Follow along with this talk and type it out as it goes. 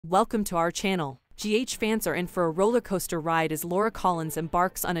welcome to our channel. GH fans are in for a roller coaster ride as Laura Collins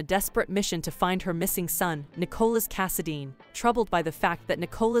embarks on a desperate mission to find her missing son, Nicholas Cassadine. Troubled by the fact that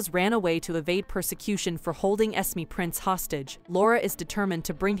Nicholas ran away to evade persecution for holding Esme Prince hostage, Laura is determined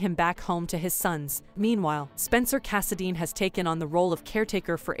to bring him back home to his sons. Meanwhile, Spencer Cassadine has taken on the role of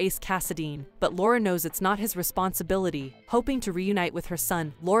caretaker for Ace Cassadine, but Laura knows it's not his responsibility. Hoping to reunite with her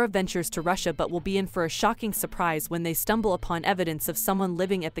son, Laura ventures to Russia but will be in for a shocking surprise when they stumble upon evidence of someone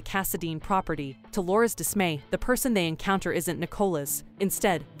living at the Cassadine property. To Laura's dismay, the person they encounter isn't Nicholas.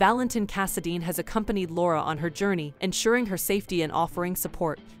 Instead, Valentin Cassadine has accompanied Laura on her journey, ensuring her safety and offering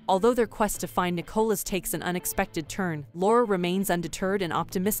support. Although their quest to find Nicholas takes an unexpected turn, Laura remains undeterred and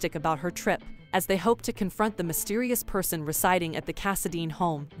optimistic about her trip. As they hope to confront the mysterious person residing at the Cassadine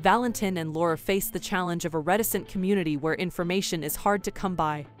home, Valentin and Laura face the challenge of a reticent community where information is hard to come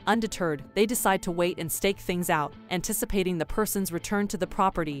by. Undeterred, they decide to wait and stake things out, anticipating the person's return to the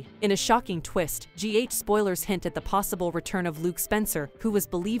property. In a shocking twist, GH spoilers hint at the possible return of Luke Spencer, who was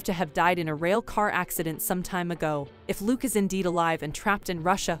believed to have died in a rail car accident some time ago. If Luke is indeed alive and trapped in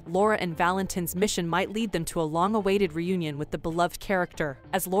Russia, Laura and Valentin's mission might lead them to a long-awaited reunion with the beloved character.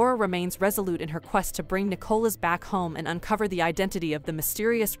 As Laura remains resolute in her quest to bring Nicholas back home and uncover the identity of the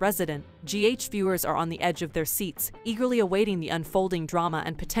mysterious resident, GH viewers are on the edge of their seats, eagerly awaiting the unfolding drama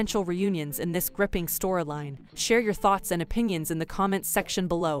and potential reunions in this gripping storyline. Share your thoughts and opinions in the comments section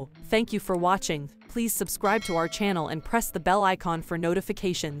below. Thank you for watching. Please subscribe to our channel and press the bell icon for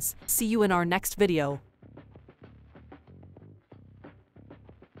notifications. See you in our next video.